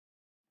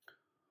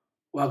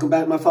Welcome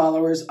back, my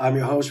followers. I'm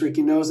your host,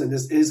 Ricky Knoles, and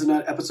this is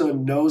another episode of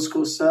Knoles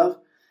CoolStuff.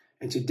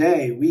 And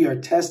today we are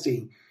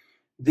testing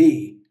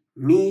the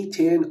Mi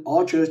 10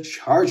 Ultra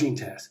charging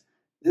test.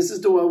 This is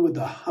the one with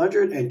the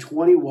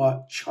 120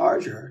 watt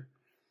charger,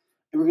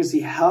 and we're going to see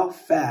how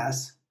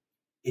fast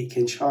it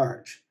can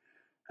charge.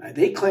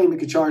 They claim it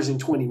can charge in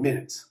 20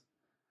 minutes,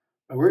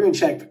 but we're going to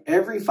check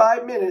every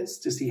 5 minutes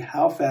to see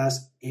how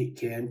fast it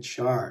can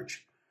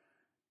charge.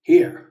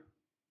 Here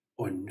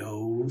on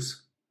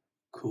Knoles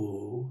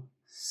CoolStuff.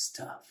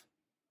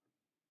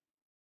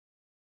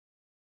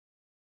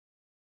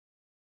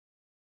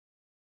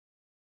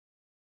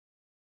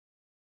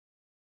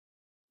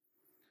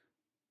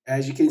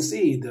 As you can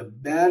see, the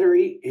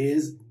battery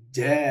is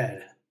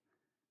dead.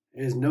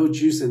 There's no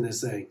juice in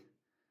this thing.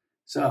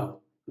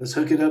 So let's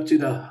hook it up to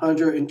the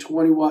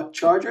 120 watt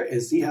charger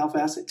and see how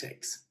fast it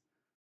takes.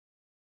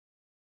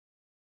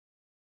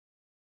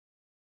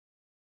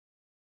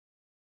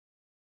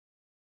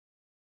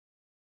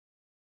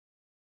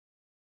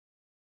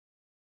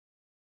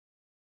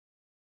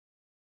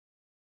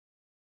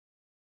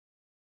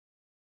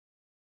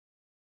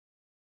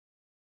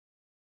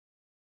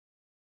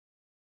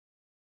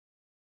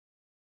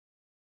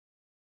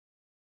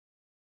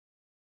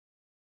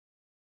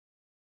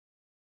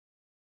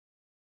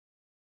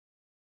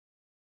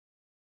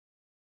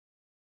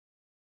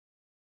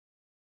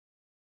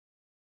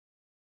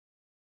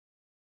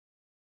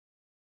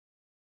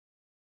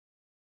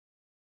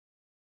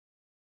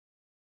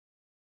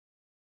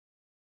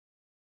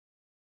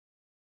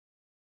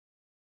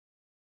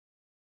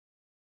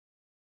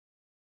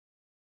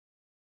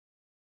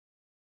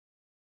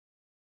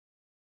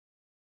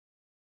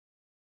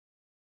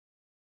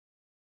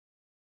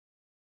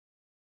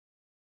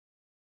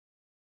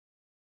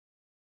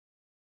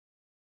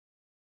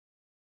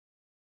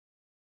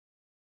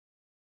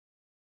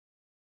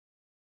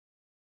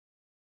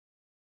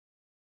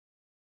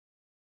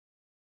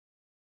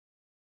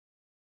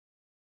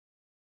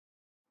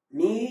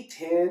 Mi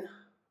 10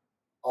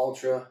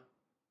 Ultra.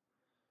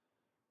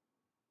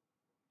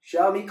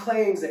 Xiaomi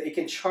claims that it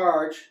can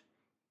charge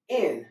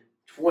in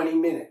 20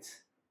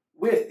 minutes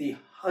with the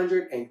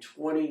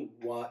 120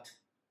 watt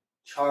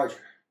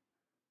charger.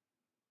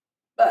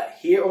 But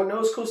here on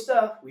Knoles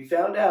CoolStuff, we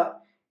found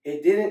out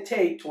it didn't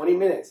take 20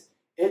 minutes.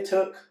 It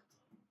took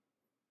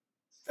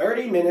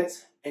 30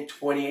 minutes and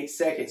 28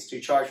 seconds to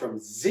charge from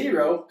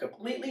zero,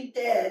 completely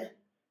dead,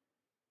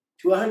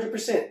 to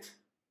 100%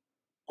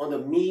 on the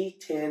Mi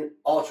 10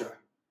 Ultra.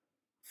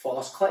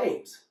 False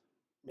claims.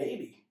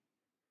 Maybe.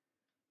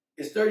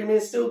 Is 30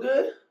 minutes still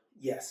good?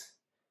 Yes.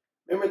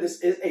 Remember,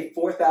 this is a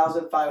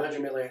 4,500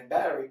 milliamp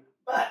battery,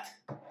 but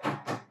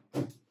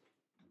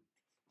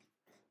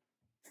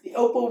the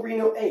Oppo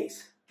Reno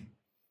Ace,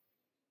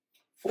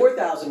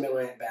 4,000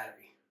 milliamp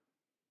battery,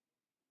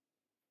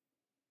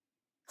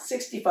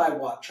 65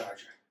 watt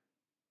charger,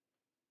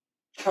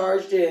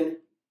 charged in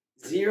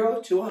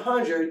 0 to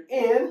 100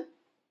 in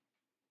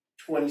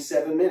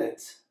 27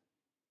 minutes.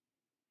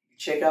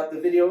 Check out the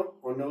video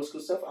on Knoles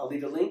CoolStuff. I'll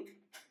leave a link.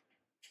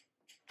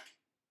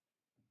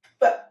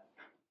 But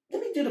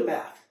let me do the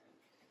math.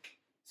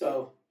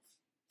 So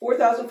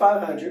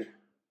 4,500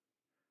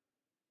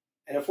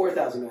 and a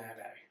 4,000 milliamp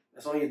battery.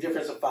 That's only a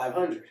difference of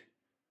 500.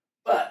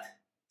 But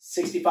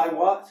 65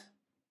 watt,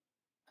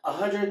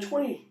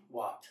 120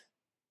 watt,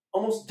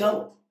 almost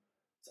double.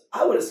 So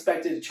I would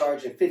expect it to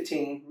charge in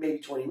 15, maybe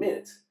 20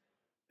 minutes.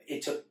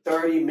 It took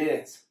 30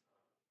 minutes.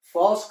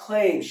 False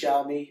claims,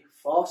 Xiaomi.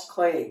 False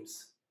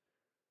claims.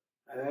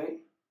 All right.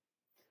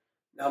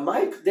 Now,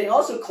 they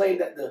also claim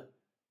that the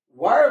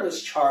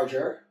wireless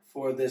charger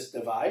for this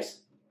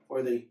device,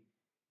 for the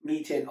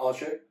Mi 10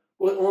 Ultra,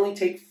 will only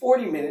take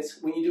 40 minutes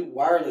when you do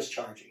wireless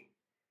charging.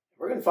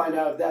 We're going to find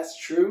out if that's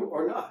true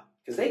or not,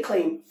 because they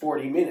claim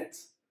 40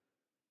 minutes.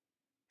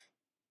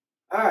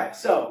 All right,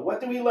 so what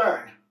do we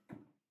learn?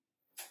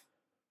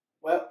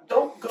 Well,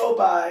 don't go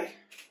by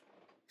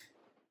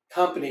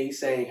companies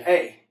saying,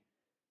 hey,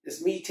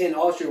 this Mi 10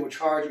 Ultra will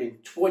charge in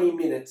 20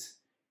 minutes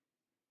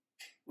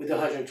with a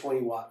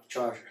 120 watt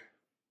charger.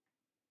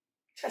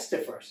 Test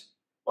it first.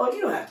 Well,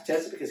 you don't have to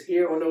test it because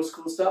here on Knoles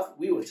CoolStuff,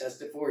 we will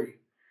test it for you.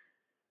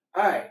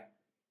 All right.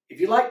 If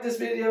you like this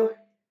video,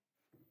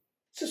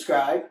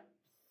 subscribe.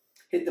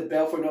 Hit the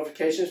bell for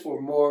notifications for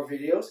more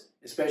videos,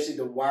 especially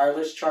the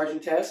wireless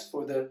charging test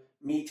for the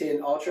Mi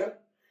 10 Ultra.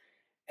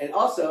 And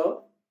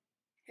also,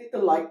 hit the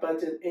like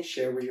button and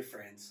share with your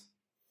friends.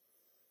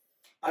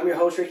 I'm your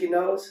host, Ricky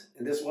Knoles,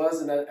 and this was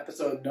another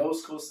episode of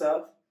Knoles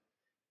CoolStuff.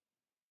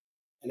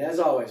 And as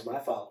always, my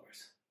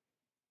followers,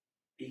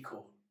 be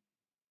cool.